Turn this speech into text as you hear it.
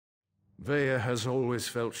Vea has always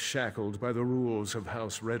felt shackled by the rules of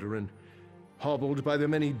House Redoran, hobbled by the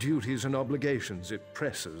many duties and obligations it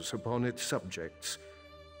presses upon its subjects.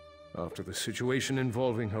 After the situation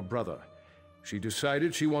involving her brother, she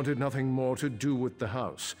decided she wanted nothing more to do with the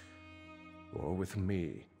house, or with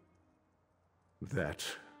me. That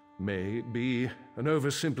may be an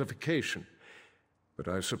oversimplification, but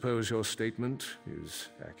I suppose your statement is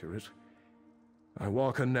accurate. I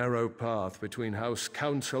walk a narrow path between House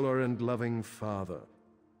Counselor and loving father.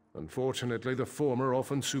 Unfortunately, the former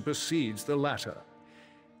often supersedes the latter.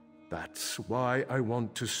 That's why I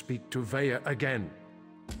want to speak to Vea again.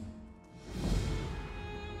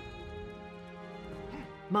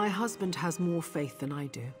 My husband has more faith than I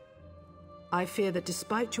do. I fear that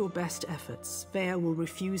despite your best efforts, Vea will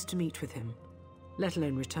refuse to meet with him, let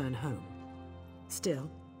alone return home.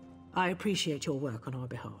 Still, I appreciate your work on our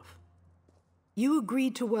behalf. You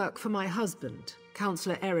agreed to work for my husband,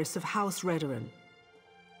 Councillor Eris of House Redoran.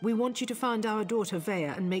 We want you to find our daughter Vea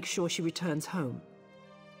and make sure she returns home.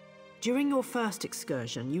 During your first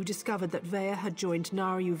excursion, you discovered that Vea had joined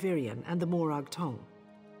Nariu Virion and the Morag Tong,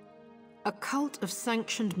 a cult of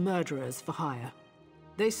sanctioned murderers for hire.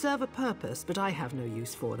 They serve a purpose, but I have no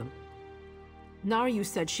use for them. Nariu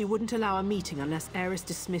said she wouldn't allow a meeting unless Eris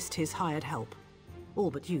dismissed his hired help. All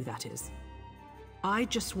but you, that is. I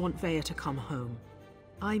just want Vea to come home.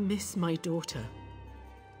 I miss my daughter.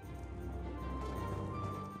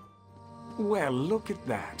 Well, look at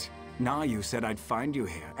that. Nariu said I'd find you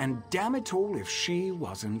here, and damn it all if she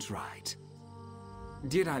wasn't right.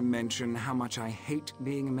 Did I mention how much I hate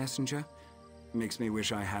being a messenger? Makes me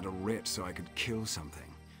wish I had a writ so I could kill something.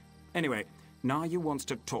 Anyway, Nariu wants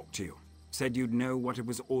to talk to you. Said you'd know what it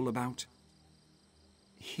was all about.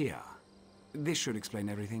 Here. This should explain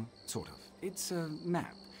everything, sort of. It's a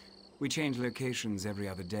map. We change locations every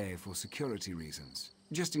other day for security reasons,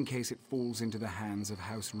 just in case it falls into the hands of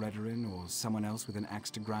House Redoran or someone else with an axe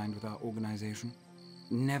to grind with our organization.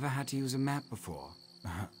 Never had to use a map before.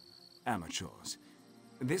 Amateurs.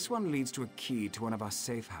 This one leads to a key to one of our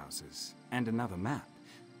safe houses, and another map.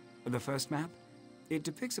 The first map? It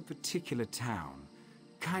depicts a particular town,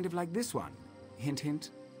 kind of like this one. Hint, hint.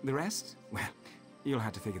 The rest? Well, you'll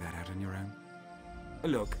have to figure that out on your own.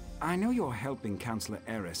 Look, I know you're helping Councillor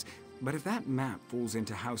Eris, but if that map falls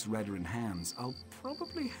into House Redoran hands, I'll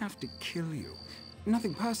probably have to kill you.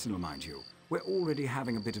 Nothing personal, mind you. We're already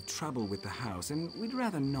having a bit of trouble with the house, and we'd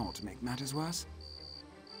rather not make matters worse.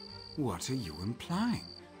 What are you implying?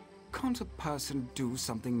 Can't a person do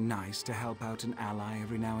something nice to help out an ally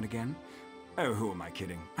every now and again? Oh, who am I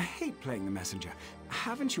kidding? I hate playing the messenger.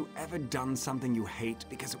 Haven't you ever done something you hate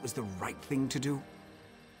because it was the right thing to do?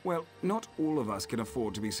 Well, not all of us can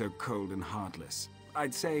afford to be so cold and heartless.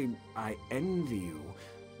 I'd say I envy you,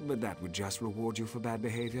 but that would just reward you for bad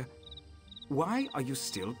behavior. Why are you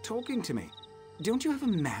still talking to me? Don't you have a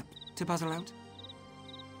map to puzzle out?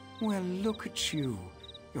 Well, look at you.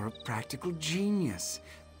 You're a practical genius.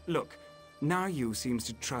 Look, Nariu seems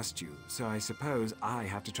to trust you, so I suppose I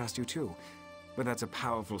have to trust you too. But that's a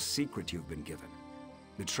powerful secret you've been given.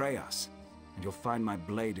 Betray us, and you'll find my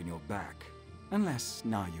blade in your back. Unless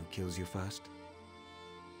Nariu kills you first.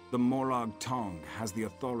 The Morag Tong has the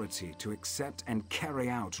authority to accept and carry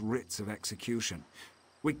out writs of execution.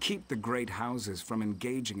 We keep the great houses from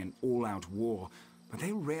engaging in all-out war, but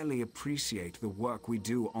they rarely appreciate the work we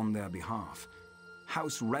do on their behalf.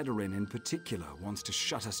 House Redoran in particular wants to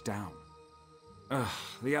shut us down.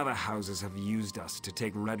 The other houses have used us to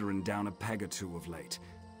take Redoran down a peg or two of late.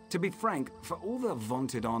 To be frank, for all their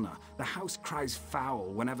vaunted honor, the house cries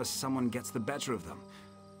foul whenever someone gets the better of them.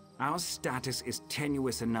 Our status is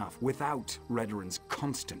tenuous enough without Redoran's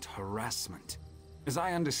constant harassment. As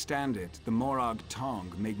I understand it, the Morag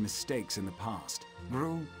Tong made mistakes in the past,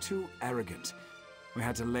 grew too arrogant. We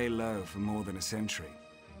had to lay low for more than a century.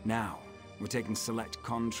 Now, we're taking select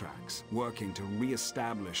contracts, working to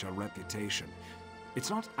re-establish our reputation. It's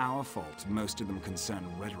not our fault most of them concern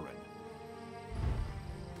Redoran.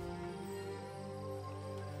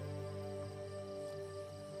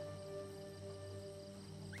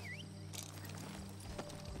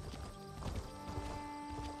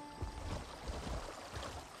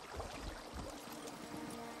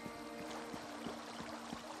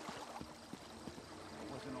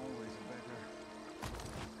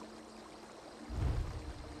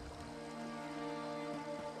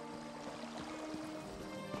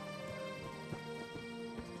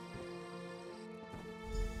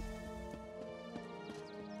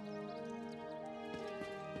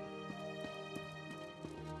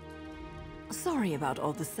 Sorry about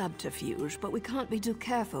all the subterfuge, but we can't be too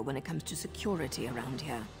careful when it comes to security around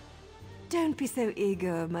here. Don't be so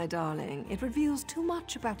eager, my darling. It reveals too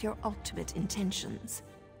much about your ultimate intentions.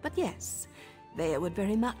 But yes, Vea would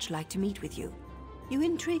very much like to meet with you. You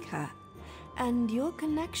intrigue her, and your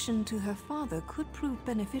connection to her father could prove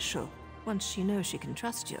beneficial once she knows she can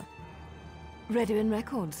trust you. Redoin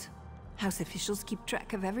records. House officials keep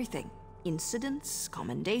track of everything. Incidents,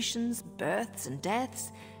 commendations, births and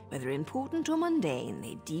deaths. Whether important or mundane,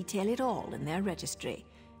 they detail it all in their registry.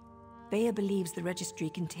 Vea believes the registry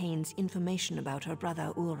contains information about her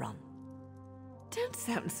brother Ulron. Don't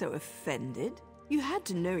sound so offended. You had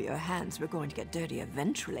to know your hands were going to get dirty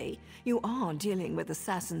eventually. You are dealing with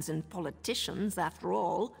assassins and politicians, after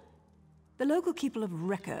all. The local keeper of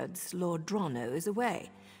records, Lord Drano, is away,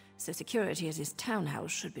 so security at his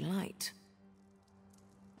townhouse should be light.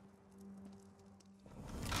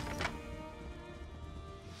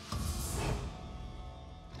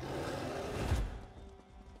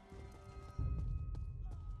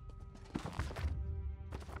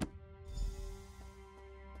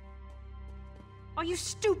 Are you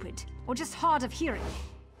stupid, or just hard of hearing?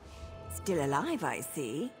 Still alive, I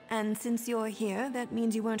see. And since you're here, that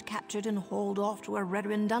means you weren't captured and hauled off to a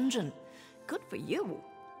Redoin dungeon. Good for you.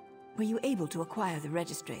 Were you able to acquire the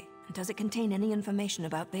registry? And does it contain any information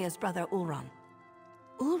about Vea's brother, Ulron?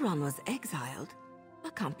 Ulron was exiled?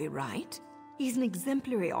 That can't be right. He's an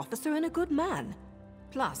exemplary officer and a good man.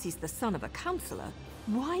 Plus, he's the son of a counselor.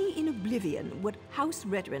 Why in oblivion would House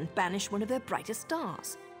Redoin banish one of their brightest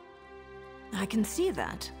stars? I can see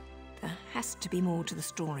that. There has to be more to the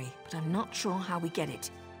story, but I'm not sure how we get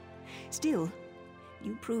it. Still,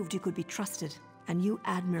 you proved you could be trusted, and you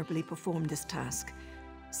admirably performed this task.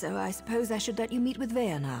 So I suppose I should let you meet with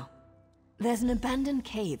Vea now. There's an abandoned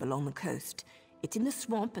cave along the coast. It's in the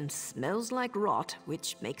swamp and smells like rot,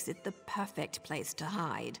 which makes it the perfect place to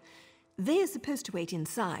hide. Vea's supposed to wait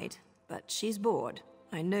inside, but she's bored.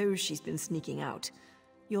 I know she's been sneaking out.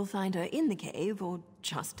 You'll find her in the cave or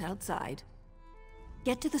just outside.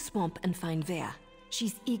 Get to the swamp and find Vea.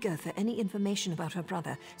 She's eager for any information about her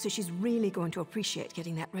brother, so she's really going to appreciate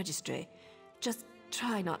getting that registry. Just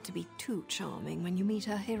try not to be too charming when you meet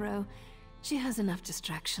her hero. She has enough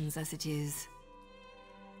distractions as it is.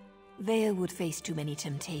 Vea would face too many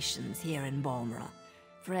temptations here in Balmora.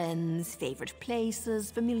 Friends, favorite places,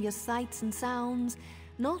 familiar sights and sounds,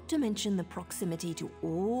 not to mention the proximity to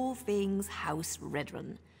all things House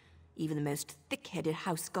Redoin. Even the most thick-headed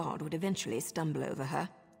house guard would eventually stumble over her.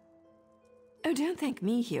 Oh, don't thank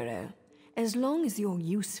me, hero. As long as you're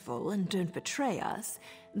useful and don't betray us,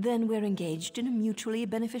 then we're engaged in a mutually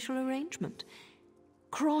beneficial arrangement.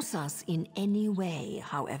 Cross us in any way,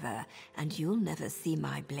 however, and you'll never see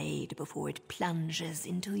my blade before it plunges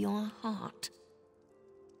into your heart.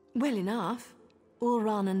 Well enough.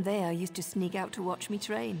 Ulron and Vea used to sneak out to watch me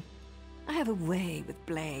train. I have a way with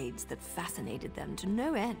blades that fascinated them to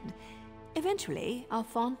no end. Eventually, our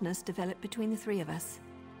fondness developed between the three of us.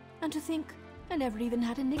 And to think, I never even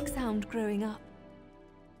had a nick sound growing up.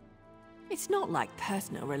 It's not like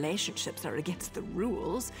personal relationships are against the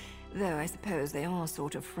rules, though I suppose they are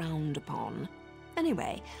sort of frowned upon.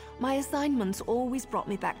 Anyway, my assignments always brought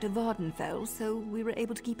me back to Vardenfell, so we were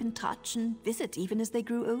able to keep in touch and visit even as they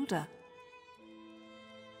grew older.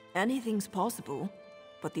 Anything's possible.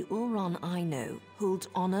 But the Ulron I know holds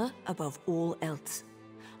honor above all else.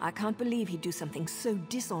 I can't believe he'd do something so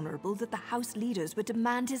dishonorable that the house leaders would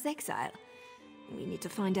demand his exile. We need to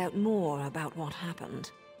find out more about what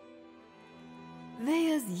happened.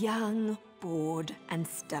 Vea's young, bored, and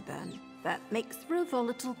stubborn. That makes for a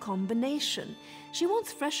volatile combination. She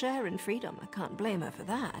wants fresh air and freedom. I can't blame her for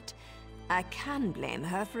that. I can blame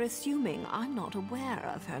her for assuming I'm not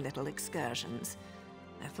aware of her little excursions.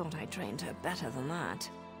 I thought I trained her better than that.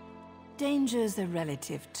 Danger's a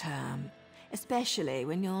relative term, especially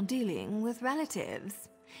when you're dealing with relatives.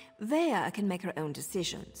 Vea can make her own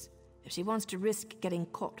decisions. If she wants to risk getting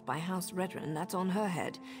caught by House Redoin, that's on her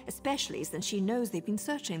head, especially since she knows they've been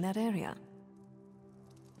searching that area.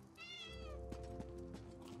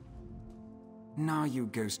 Now you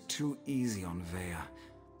goes too easy on Vea.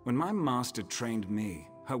 When my master trained me,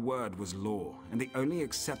 her word was law, and the only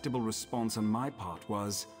acceptable response on my part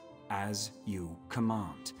was, "As you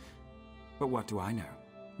command." But what do I know?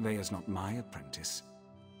 Vea's not my apprentice.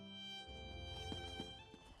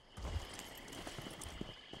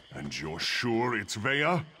 And you're sure it's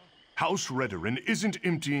Vea? House Redoin isn't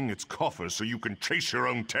emptying its coffers so you can chase your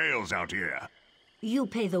own tails out here. You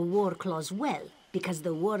pay the war claws well, because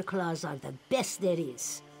the war claws are the best there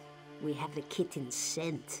is. We have the kitten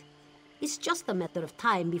scent. It's just a matter of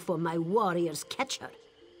time before my warriors catch her.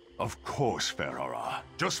 Of course, Ferrara.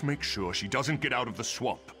 Just make sure she doesn't get out of the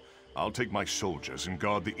swamp. I'll take my soldiers and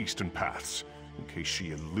guard the eastern paths, in case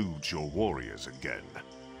she eludes your warriors again.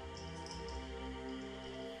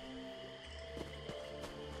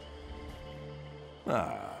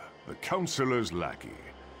 Ah, the Councilor's lackey.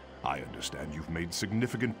 I understand you've made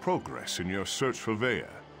significant progress in your search for Vea.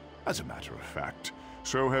 As a matter of fact,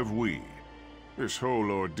 so have we. This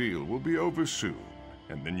whole ordeal will be over soon,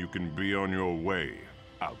 and then you can be on your way,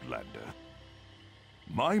 Outlander.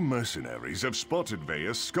 My mercenaries have spotted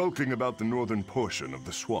Vea skulking about the northern portion of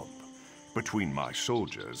the swamp. Between my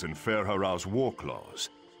soldiers and Ferhara's warclaws,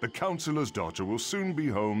 the Councilor's daughter will soon be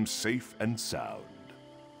home safe and sound.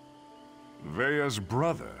 Vea's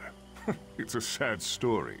brother, it's a sad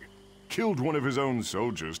story, killed one of his own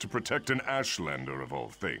soldiers to protect an Ashlander of all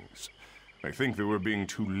things. I think they were being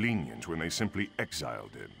too lenient when they simply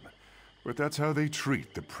exiled him. But that's how they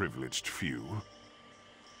treat the privileged few.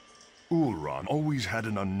 Ulran always had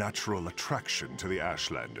an unnatural attraction to the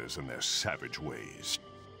Ashlanders and their savage ways.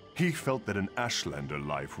 He felt that an Ashlander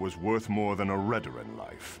life was worth more than a Redoran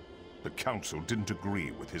life. The Council didn't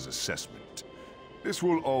agree with his assessment. This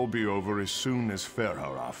will all be over as soon as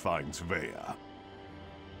Ferhara finds Vea.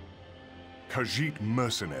 Khajiit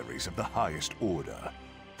mercenaries of the highest order.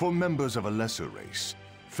 For members of a lesser race,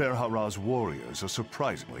 Ferhara's warriors are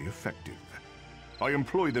surprisingly effective. I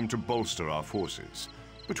employ them to bolster our forces.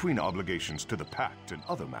 Between obligations to the Pact and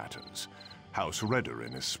other matters, House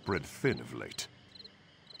Redoran is spread thin of late.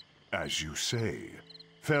 As you say,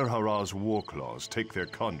 Ferhara's warclaws take their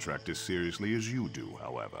contract as seriously as you do,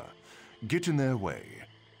 however. Get in their way,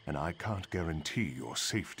 and I can't guarantee your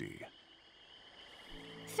safety.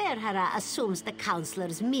 Ferhara assumes the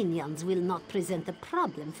Councilor's minions will not present a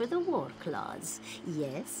problem for the warclaws.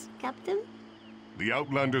 Yes, Captain? The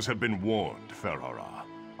Outlanders have been warned, Ferhara.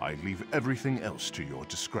 I leave everything else to your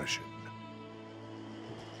discretion.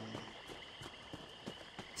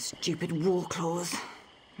 Stupid warclaws.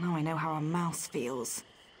 Now I know how a mouse feels.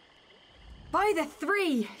 By the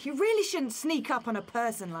three! You really shouldn't sneak up on a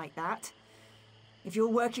person like that. If you're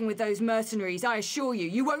working with those mercenaries, I assure you,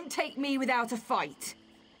 you won't take me without a fight.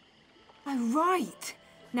 Oh, right.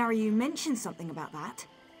 Now you mentioned something about that.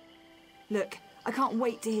 Look, I can't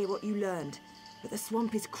wait to hear what you learned, but the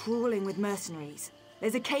swamp is crawling with mercenaries.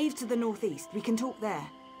 There's a cave to the northeast. We can talk there.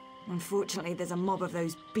 Unfortunately, there's a mob of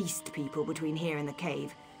those beast people between here and the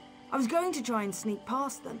cave. I was going to try and sneak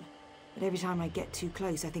past them, but every time I get too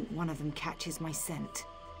close, I think one of them catches my scent.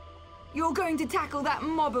 You're going to tackle that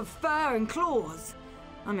mob of fur and claws?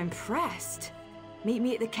 I'm impressed. Meet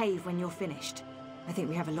me at the cave when you're finished. I think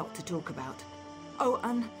we have a lot to talk about. Oh,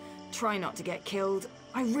 and try not to get killed.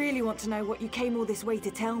 I really want to know what you came all this way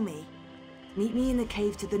to tell me. Meet me in the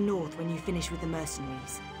cave to the north when you finish with the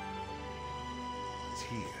mercenaries. It's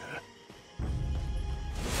here.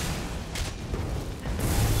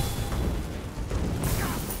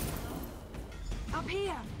 Up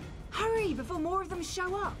here! Hurry before more of them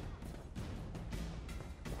show up!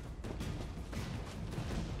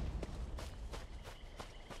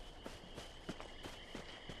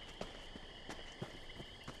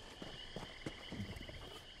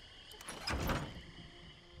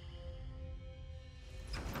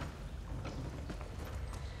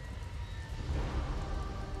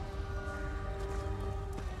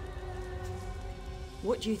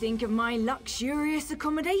 What do you think of my luxurious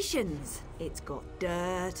accommodations? It's got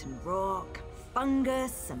dirt and rock,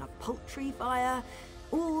 fungus and a poultry fire,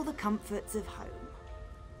 all the comforts of home.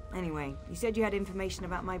 Anyway, you said you had information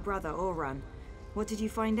about my brother, Ulran. What did you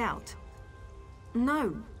find out?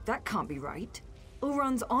 No, that can't be right.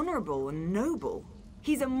 Ulran's honorable and noble.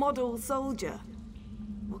 He's a model soldier.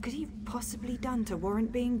 What could he have possibly done to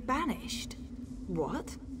warrant being banished?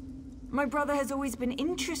 What? My brother has always been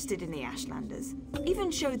interested in the Ashlanders.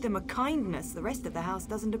 Even showed them a kindness the rest of the house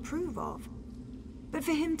doesn't approve of. But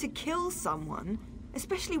for him to kill someone,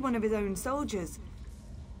 especially one of his own soldiers,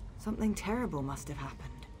 something terrible must have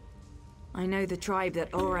happened. I know the tribe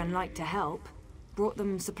that Ulran liked to help, brought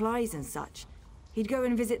them supplies and such. He'd go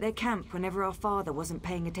and visit their camp whenever our father wasn't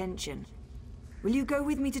paying attention. Will you go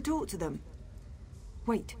with me to talk to them?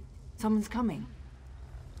 Wait, someone's coming.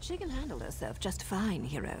 She can handle herself just fine,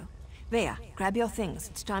 hero. Vea, grab your things.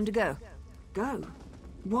 It's time to go. Go?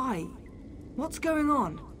 Why? What's going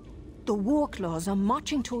on? The warclaws are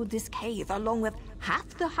marching toward this cave, along with half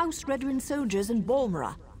the House Redoran soldiers in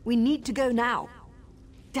Balmora. We need to go now.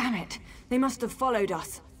 Damn it! They must have followed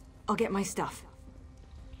us. I'll get my stuff.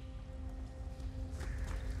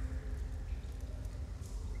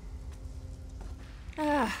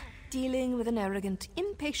 Dealing with an arrogant,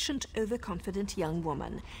 impatient, overconfident young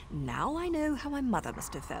woman. Now I know how my mother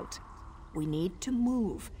must have felt. We need to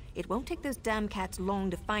move. It won't take those damn cats long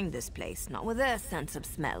to find this place, not with their sense of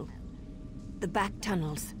smell. The back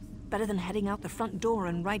tunnels. Better than heading out the front door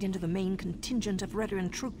and right into the main contingent of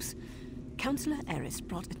Redoran troops. Councillor Eris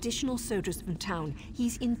brought additional soldiers from town.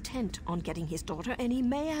 He's intent on getting his daughter, and he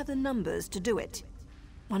may have the numbers to do it.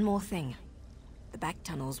 One more thing. The back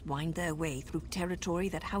tunnels wind their way through territory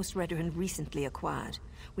that House Redoran recently acquired.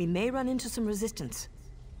 We may run into some resistance,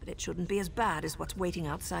 but it shouldn't be as bad as what's waiting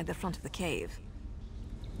outside the front of the cave.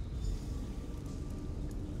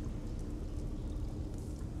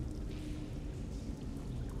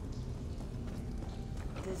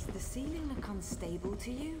 Does the ceiling look unstable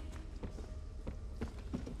to you?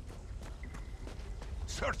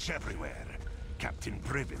 Search everywhere. Captain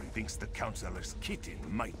Brivin thinks the Councillor's kitten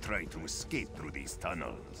might try to escape through these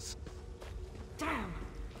tunnels. Damn!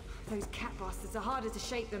 Those cat bastards are harder to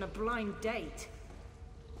shake than a blind date.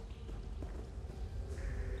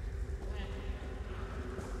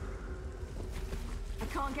 I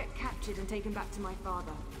can't get captured and taken back to my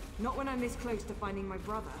father. Not when I'm this close to finding my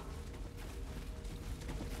brother.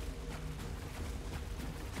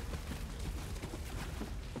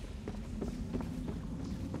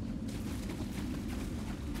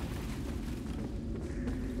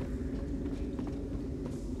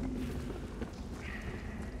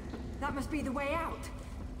 That must be the way out.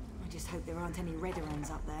 I just hope there aren't any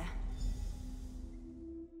Redorans up there.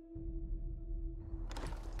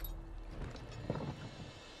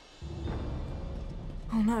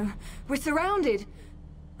 Oh no, we're surrounded!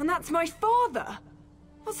 And that's my father!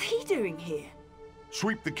 What's he doing here?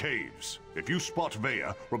 Sweep the caves. If you spot Vea,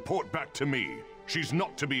 report back to me. She's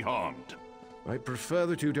not to be harmed. I prefer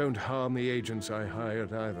that you don't harm the agents I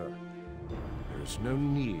hired either. There's no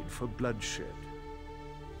need for bloodshed.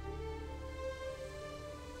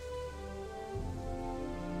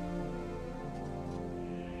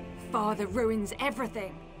 Father ruins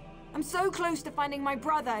everything. I'm so close to finding my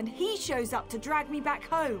brother, and he shows up to drag me back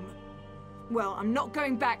home. Well, I'm not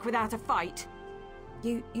going back without a fight.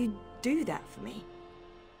 You do that for me?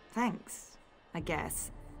 Thanks, I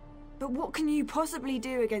guess. But what can you possibly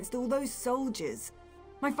do against all those soldiers?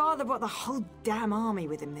 My father brought the whole damn army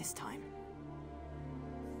with him this time.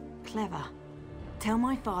 Clever. Tell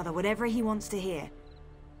my father whatever he wants to hear.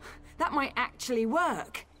 That might actually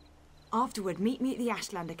work. Afterward, meet me at the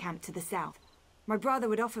Ashlander camp to the south. My brother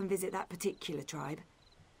would often visit that particular tribe.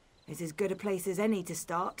 It's as good a place as any to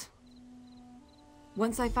start.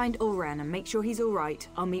 Once I find Ulran and make sure he's all right,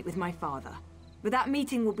 I'll meet with my father. But that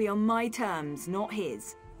meeting will be on my terms, not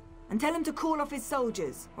his. And tell him to call off his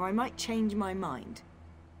soldiers, or I might change my mind.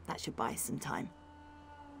 That should buy us some time.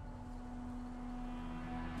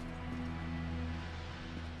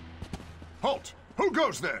 Halt! Who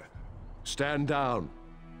goes there? Stand down.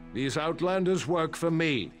 These Outlanders work for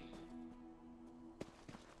me.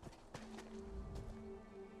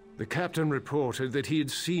 The captain reported that he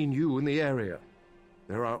had seen you in the area.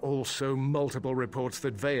 There are also multiple reports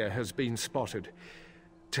that Vea has been spotted.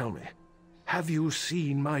 Tell me, have you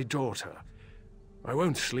seen my daughter? I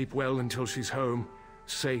won't sleep well until she's home,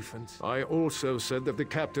 safe, and I also said that the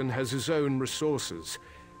captain has his own resources.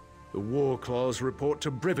 The War Claws report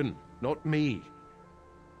to Brivin, not me.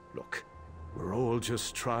 Look, we're all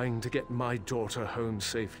just trying to get my daughter home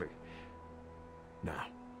safely. Now,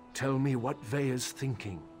 tell me what Vea's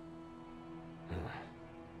thinking.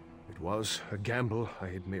 It was a gamble, I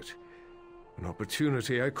admit. An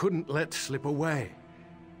opportunity I couldn't let slip away.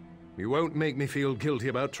 You won't make me feel guilty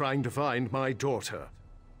about trying to find my daughter.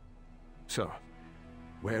 So,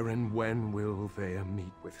 where and when will Vea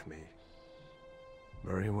meet with me?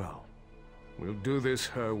 Very well. We'll do this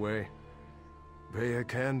her way. Vea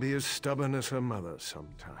can be as stubborn as her mother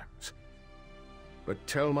sometimes. But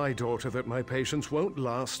tell my daughter that my patience won't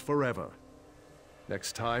last forever.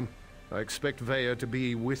 Next time, I expect Vea to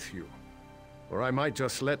be with you. Or I might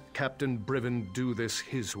just let Captain Brivin do this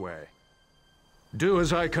his way. Do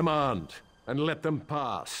as I command, and let them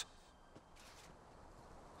pass.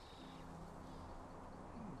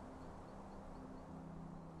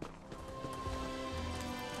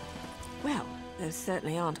 Well, those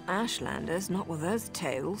certainly aren't Ashlanders, not with those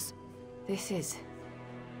tails. This is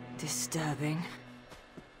disturbing.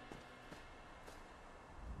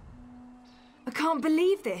 I can't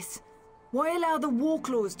believe this. Why allow the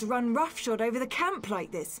Warclaws to run roughshod over the camp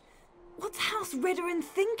like this? What's House Redoran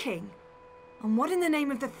thinking? And what in the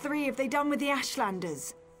name of the three have they done with the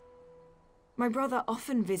Ashlanders? My brother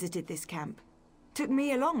often visited this camp. Took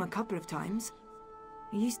me along a couple of times.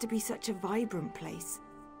 It used to be such a vibrant place,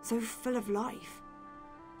 so full of life.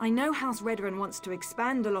 I know House Redoran wants to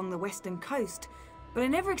expand along the western coast, but I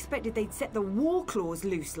never expected they'd set the Warclaws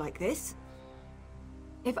loose like this.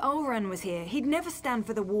 If Ulran was here, he'd never stand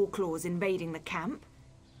for the war claws invading the camp.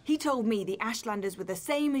 He told me the Ashlanders were the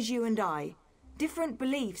same as you and I. Different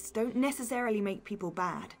beliefs don't necessarily make people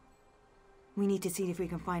bad. We need to see if we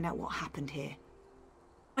can find out what happened here.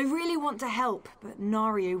 I really want to help, but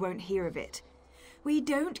Nario won't hear of it. We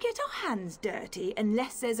don't get our hands dirty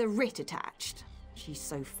unless there's a writ attached. She's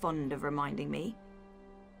so fond of reminding me.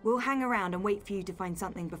 We'll hang around and wait for you to find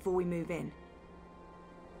something before we move in.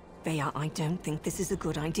 Vea, I don't think this is a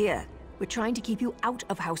good idea. We're trying to keep you out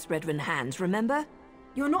of House Redren's hands, remember?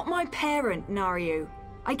 You're not my parent, Nario.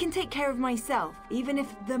 I can take care of myself, even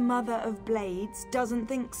if the Mother of Blades doesn't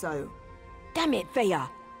think so. Damn it, Vea!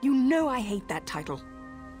 You know I hate that title.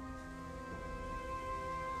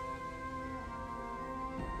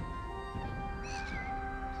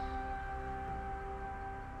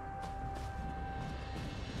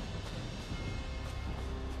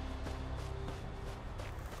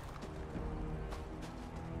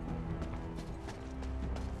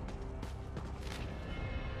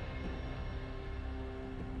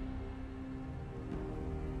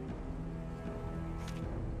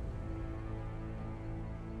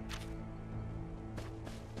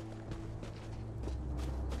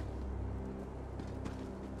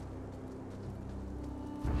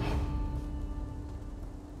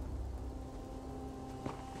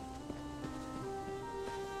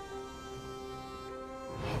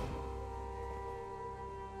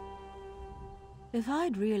 If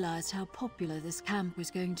I'd realized how popular this camp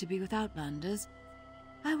was going to be with Outlanders,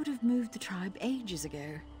 I would have moved the tribe ages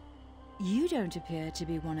ago. You don't appear to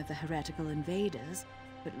be one of the heretical invaders,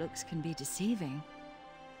 but looks can be deceiving.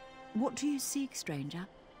 What do you seek, stranger?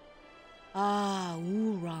 Ah,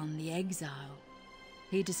 Ulran the Exile.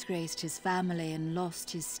 He disgraced his family and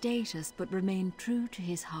lost his status, but remained true to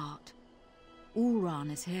his heart.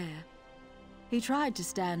 Ulran is here. He tried to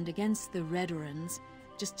stand against the Redorans,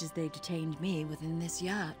 just as they detained me within this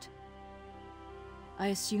yurt. I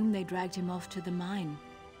assume they dragged him off to the mine,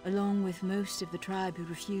 along with most of the tribe who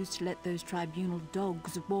refused to let those tribunal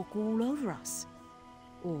dogs walk all over us.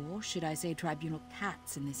 Or should I say tribunal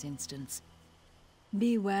cats in this instance?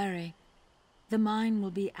 Be wary. The mine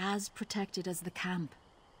will be as protected as the camp,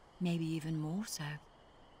 maybe even more so.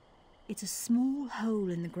 It's a small hole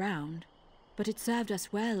in the ground, but it served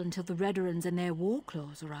us well until the Redorans and their war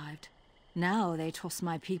claws arrived. Now they toss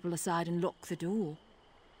my people aside and lock the door.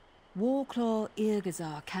 Warclaw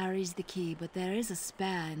Irgazar carries the key, but there is a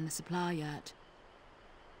spare in the supply yurt.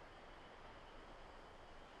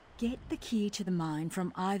 Get the key to the mine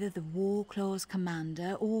from either the Warclaw's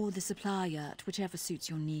commander or the supply yurt, whichever suits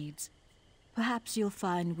your needs. Perhaps you'll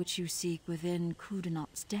find what you seek within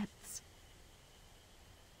Kudanot's depths.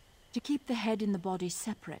 To keep the head and the body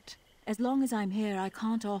separate. As long as I'm here, I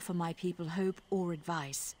can't offer my people hope or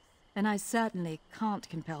advice. And I certainly can't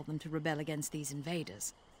compel them to rebel against these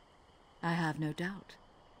invaders. I have no doubt.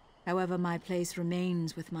 However, my place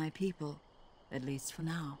remains with my people, at least for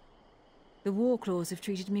now. The Warclaws have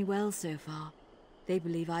treated me well so far. They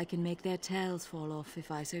believe I can make their tails fall off if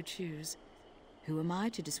I so choose. Who am I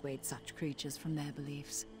to dissuade such creatures from their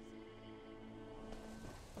beliefs?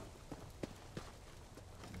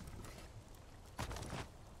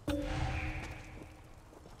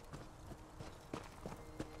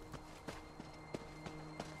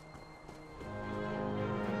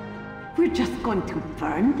 We're just going to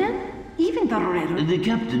burn them? Even the Red... The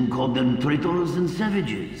captain called them traitors and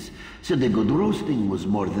savages. Said the good roasting was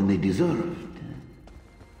more than they deserved.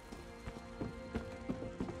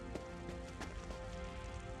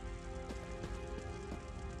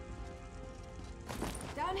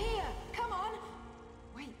 Down here! Come on!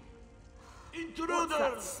 Wait. Intruder! What's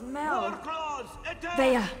that smell?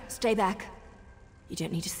 Vea, stay back. You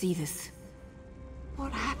don't need to see this.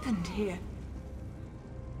 What happened here?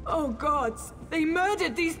 Oh gods! They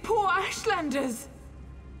murdered these poor Ashlanders!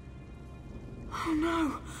 Oh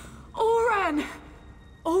no! Ulran!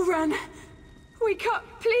 Ulran! Wake up,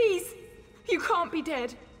 please! You can't be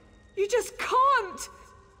dead. You just can't!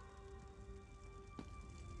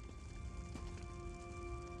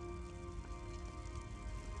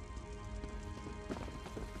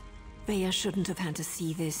 Vea shouldn't have had to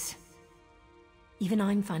see this. Even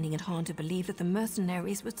I'm finding it hard to believe that the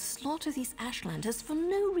mercenaries would slaughter these Ashlanders for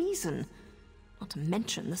no reason. Not to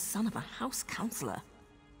mention the son of a house councillor.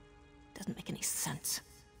 Doesn't make any sense.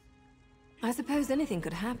 I suppose anything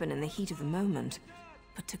could happen in the heat of the moment.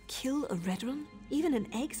 But to kill a Redoran, even an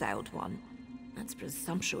exiled one, that's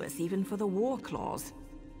presumptuous even for the Warclaws.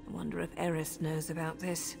 I wonder if Eris knows about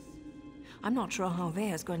this. I'm not sure how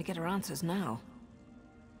Vea's going to get her answers now.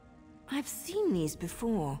 I've seen these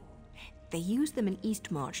before. They use them in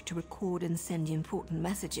Eastmarch to record and send important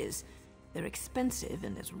messages. They're expensive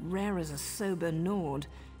and as rare as a sober Nord,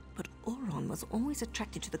 but Auron was always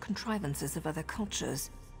attracted to the contrivances of other cultures.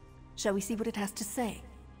 Shall we see what it has to say?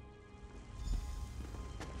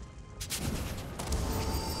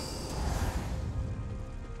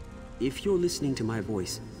 If you're listening to my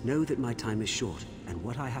voice, know that my time is short, and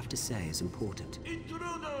what I have to say is important.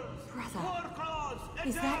 Brother,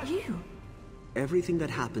 is that you? Everything that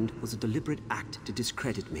happened was a deliberate act to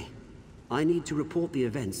discredit me. I need to report the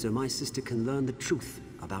events so my sister can learn the truth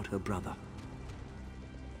about her brother.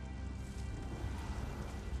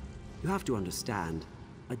 You have to understand,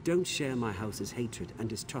 I don't share my house's hatred and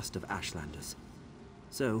distrust of Ashlanders.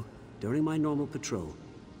 So, during my normal patrol,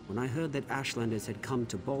 when I heard that Ashlanders had come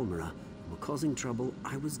to Balmora and were causing trouble,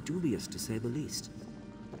 I was dubious to say the least.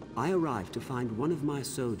 I arrived to find one of my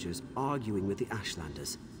soldiers arguing with the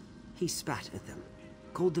Ashlanders. He spat at them,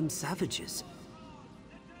 called them savages.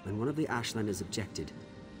 When one of the Ashlanders objected,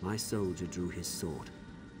 my soldier drew his sword.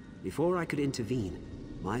 Before I could intervene,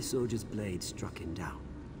 my soldier's blade struck him down.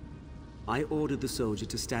 I ordered the soldier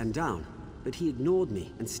to stand down, but he ignored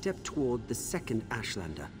me and stepped toward the second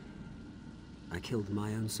Ashlander. I killed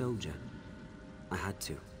my own soldier. I had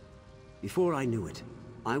to. Before I knew it,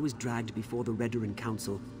 I was dragged before the Redoran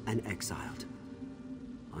Council and exiled.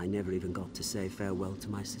 I never even got to say farewell to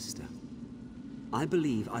my sister. I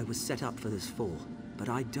believe I was set up for this fall, but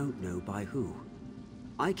I don't know by who.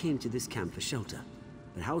 I came to this camp for shelter,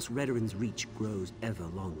 but House Redoran's reach grows ever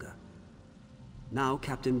longer. Now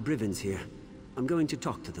Captain Briven's here. I'm going to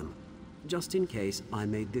talk to them, just in case I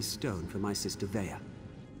made this stone for my sister Vea.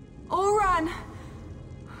 Auron!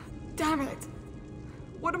 Damn it!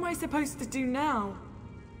 What am I supposed to do now?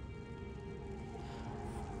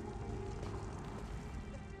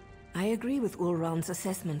 I agree with Ulron's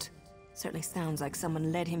assessment. Certainly sounds like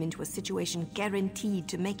someone led him into a situation guaranteed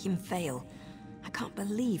to make him fail. I can't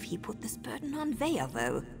believe he put this burden on Vea,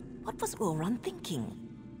 though. What was Ulron thinking?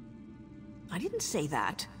 I didn't say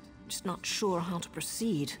that. Just not sure how to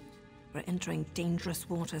proceed. We're entering dangerous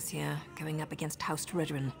waters here, going up against House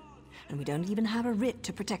Redoran. And we don't even have a writ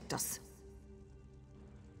to protect us.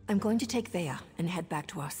 I'm going to take Vea and head back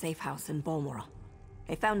to our safe house in Balmora.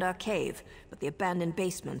 They found our cave, but the abandoned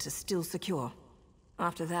basement is still secure.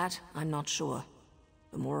 After that, I'm not sure.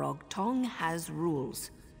 The Morag Tong has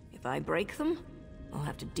rules. If I break them, I'll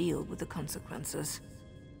have to deal with the consequences.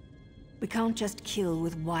 We can't just kill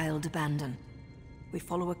with wild abandon. We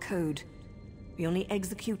follow a code. We only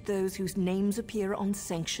execute those whose names appear on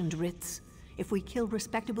sanctioned writs. If we kill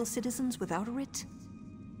respectable citizens without a writ,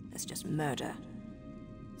 that's just murder.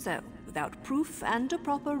 So, without proof and a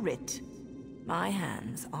proper writ, my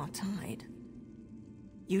hands are tied.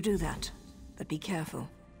 You do that, but be careful.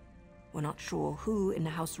 We're not sure who in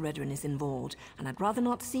House Redoran is involved, and I'd rather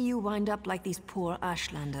not see you wind up like these poor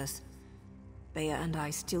Ashlanders. Vea and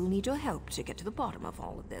I still need your help to get to the bottom of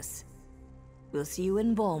all of this. We'll see you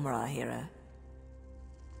in Balmora, Hera.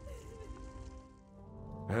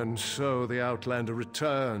 And so the Outlander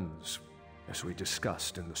returns, as we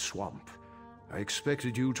discussed in the swamp. I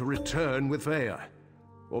expected you to return with Vea,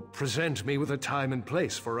 or present me with a time and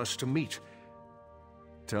place for us to meet.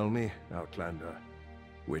 Tell me, Outlander,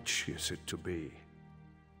 which is it to be?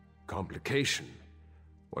 Complication?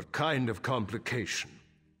 What kind of complication?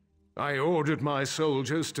 I ordered my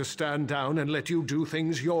soldiers to stand down and let you do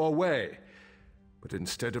things your way. But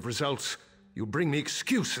instead of results, you bring me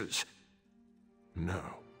excuses. No,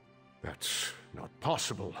 that's not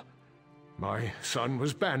possible. My son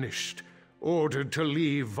was banished, ordered to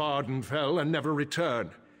leave Vardenfell and never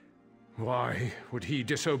return. Why would he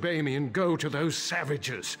disobey me and go to those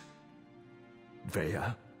savages?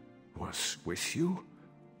 Vea was with you?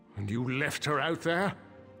 And you left her out there?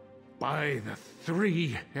 By the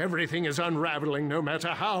three, everything is unraveling no matter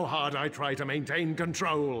how hard I try to maintain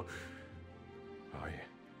control. I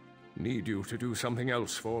need you to do something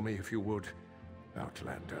else for me, if you would,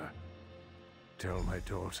 Outlander. Tell my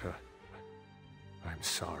daughter I'm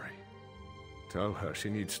sorry. Tell her she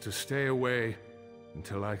needs to stay away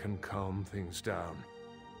until I can calm things down.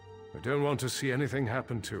 I don't want to see anything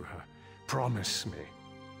happen to her. Promise me.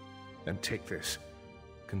 And take this.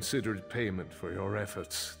 Consider it payment for your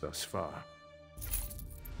efforts thus far.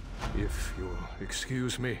 If you'll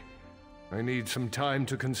excuse me, I need some time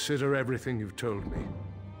to consider everything you've told me.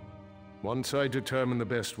 Once I determine the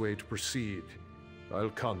best way to proceed, I'll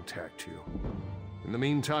contact you. In the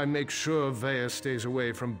meantime, make sure Vea stays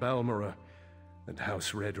away from Balmora and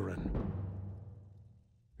House Redoran.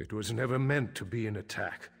 It was never meant to be an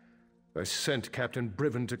attack. I sent Captain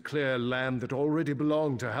Briven to clear land that already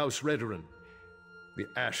belonged to House Redoran. The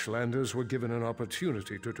Ashlanders were given an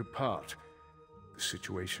opportunity to depart. The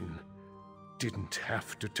situation didn't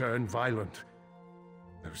have to turn violent.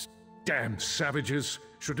 Those damn savages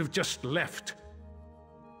should have just left.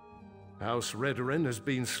 House Redoran has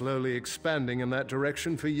been slowly expanding in that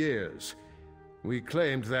direction for years. We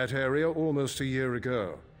claimed that area almost a year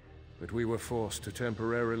ago, but we were forced to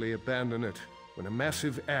temporarily abandon it when a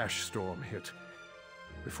massive ash storm hit.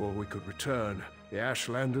 Before we could return, the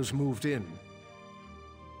Ashlanders moved in.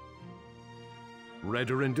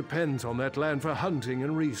 Redoran depends on that land for hunting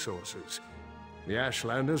and resources. The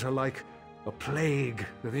Ashlanders are like a plague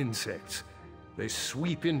of insects. They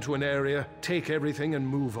sweep into an area, take everything, and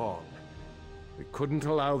move on. We couldn't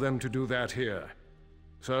allow them to do that here.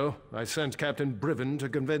 So I sent Captain Briven to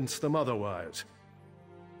convince them otherwise.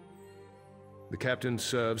 The captain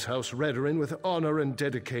serves House Redoran with honor and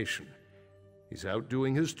dedication. He's out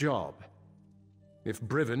doing his job. If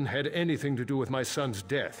Briven had anything to do with my son's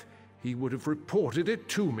death, he would have reported it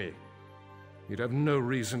to me. He'd have no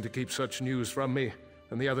reason to keep such news from me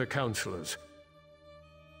and the other counselors.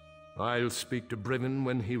 I'll speak to Briven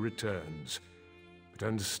when he returns. But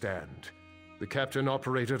understand, the captain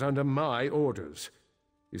operated under my orders.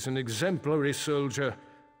 He's an exemplary soldier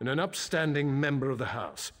and an upstanding member of the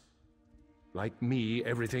House. Like me,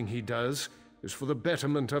 everything he does is for the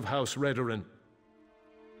betterment of House Redoran.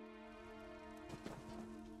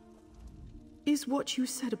 Is what you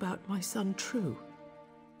said about my son true?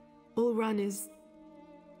 Ulran is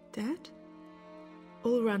dead?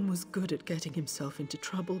 Ulran was good at getting himself into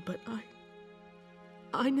trouble, but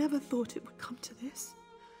I never thought it would come to this.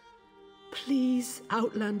 Please,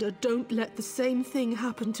 Outlander, don't let the same thing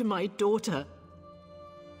happen to my daughter.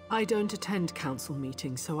 I don't attend council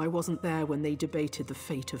meetings, so I wasn't there when they debated the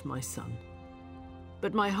fate of my son.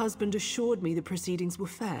 But my husband assured me the proceedings were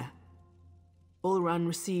fair. Ulran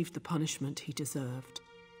received the punishment he deserved.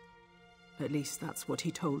 At least that's what he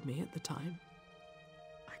told me at the time.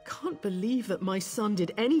 I can't believe that my son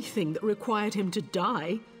did anything that required him to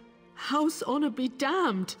die. House honor be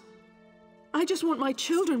damned. I just want my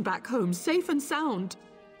children back home, safe and sound.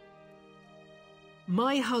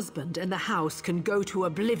 My husband and the house can go to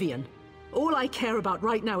oblivion. All I care about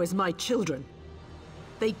right now is my children.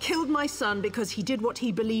 They killed my son because he did what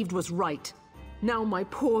he believed was right. Now my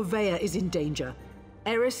poor Vea is in danger.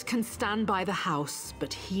 Eris can stand by the house,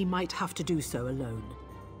 but he might have to do so alone.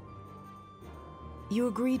 You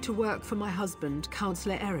agreed to work for my husband,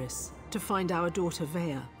 Councillor Eris, to find our daughter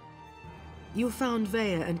Vea. You found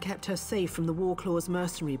Vea and kept her safe from the Warclaw's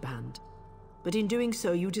mercenary band. But in doing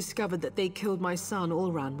so, you discovered that they killed my son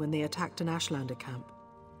Ulran when they attacked an Ashlander camp.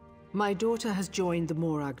 My daughter has joined the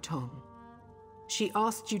Morag Tong. She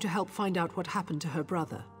asked you to help find out what happened to her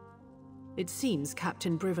brother. It seems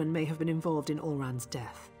Captain Briven may have been involved in Ulran's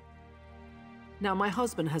death. Now my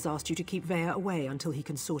husband has asked you to keep Vea away until he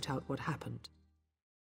can sort out what happened.